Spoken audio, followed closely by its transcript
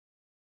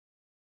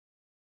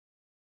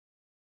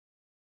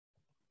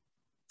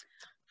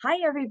Hi,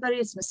 everybody.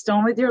 It's Miss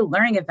Stone with your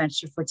learning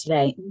adventure for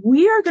today.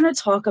 We are going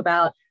to talk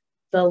about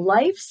the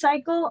life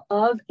cycle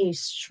of a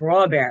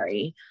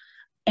strawberry.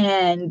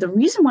 And the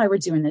reason why we're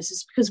doing this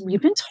is because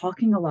we've been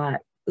talking a lot,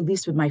 at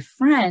least with my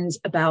friends,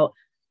 about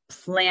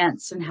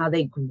plants and how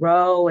they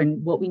grow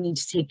and what we need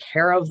to take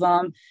care of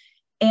them.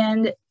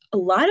 And a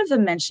lot of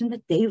them mentioned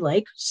that they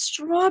like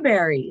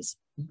strawberries.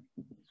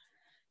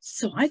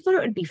 So I thought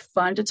it would be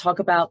fun to talk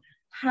about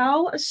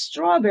how a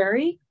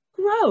strawberry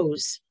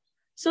grows.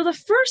 So the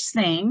first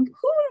thing,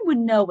 who would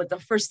know what the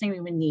first thing we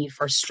would need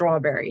for a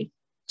strawberry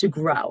to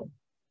grow?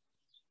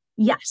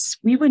 Yes,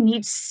 we would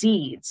need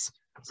seeds.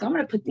 So I'm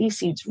going to put these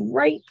seeds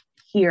right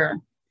here.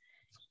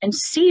 And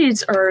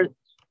seeds are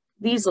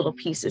these little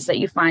pieces that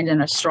you find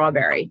in a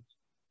strawberry.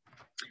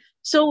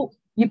 So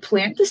you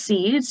plant the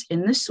seeds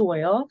in the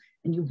soil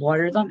and you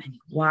water them and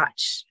you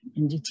watch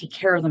and you take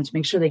care of them to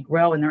make sure they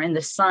grow and they're in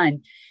the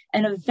sun.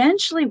 And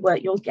eventually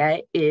what you'll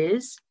get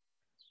is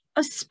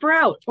a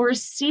sprout or a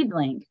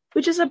seedling,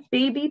 which is a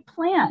baby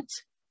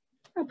plant.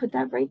 I'll put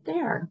that right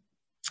there.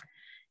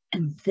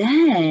 And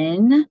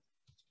then,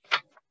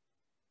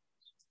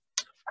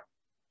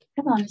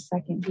 hold on a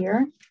second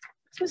here.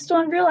 Miss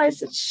Dawn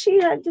realized that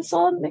she had this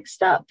all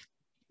mixed up.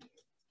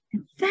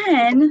 And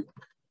then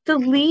the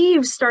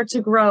leaves start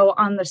to grow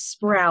on the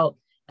sprout.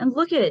 And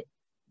look at it.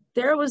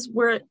 There was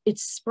where it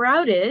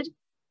sprouted.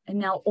 And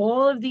now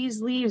all of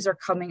these leaves are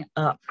coming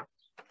up.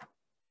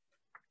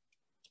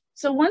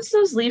 So once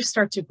those leaves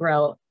start to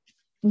grow,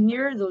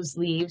 near those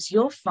leaves,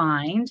 you'll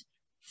find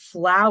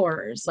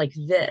flowers like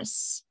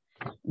this.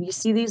 You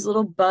see these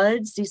little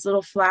buds, these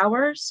little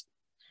flowers?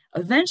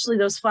 Eventually,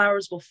 those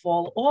flowers will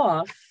fall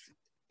off,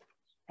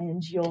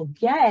 and you'll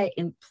get,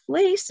 in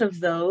place of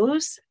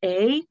those,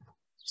 a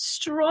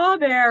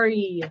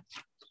strawberry.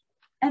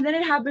 And then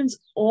it happens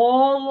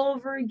all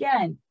over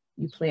again.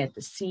 You plant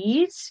the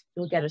seeds,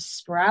 you'll get a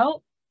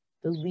sprout,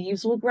 the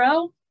leaves will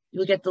grow,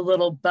 you'll get the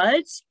little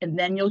buds, and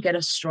then you'll get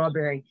a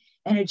strawberry.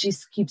 And it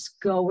just keeps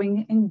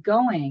going and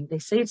going. They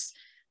say it's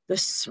the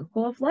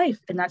circle of life,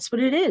 and that's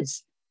what it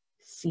is.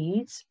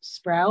 Seeds,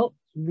 sprout,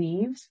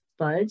 leaves,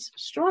 buds,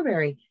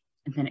 strawberry.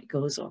 And then it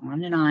goes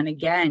on and on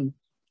again.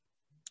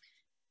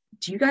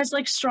 Do you guys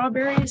like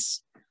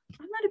strawberries?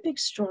 I'm not a big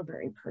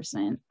strawberry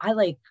person. I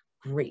like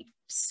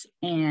grapes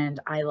and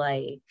I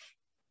like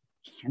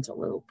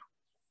cantaloupe.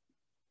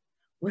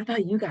 What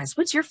about you guys?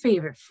 What's your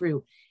favorite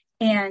fruit?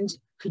 And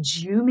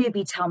could you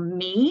maybe tell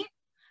me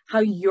how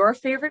your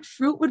favorite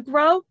fruit would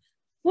grow?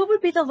 What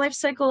would be the life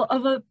cycle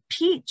of a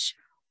peach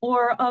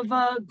or of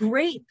a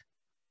grape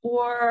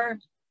or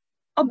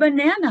a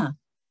banana?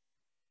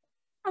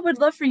 I would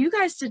love for you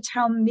guys to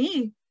tell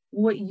me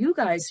what you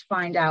guys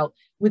find out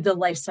with the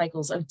life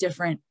cycles of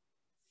different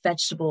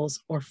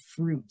vegetables or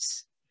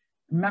fruits.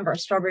 Remember, a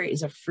strawberry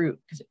is a fruit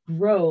because it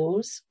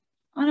grows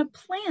on a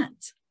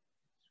plant.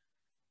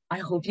 I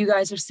hope you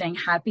guys are staying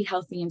happy,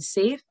 healthy, and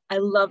safe. I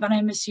love and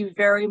I miss you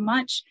very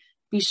much.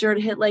 Be sure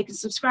to hit like and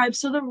subscribe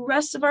so the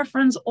rest of our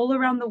friends all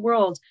around the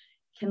world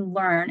can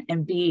learn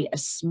and be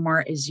as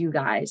smart as you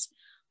guys.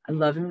 I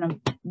love and I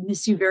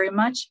miss you very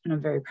much, and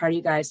I'm very proud of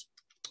you guys.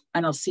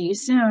 And I'll see you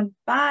soon.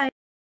 Bye.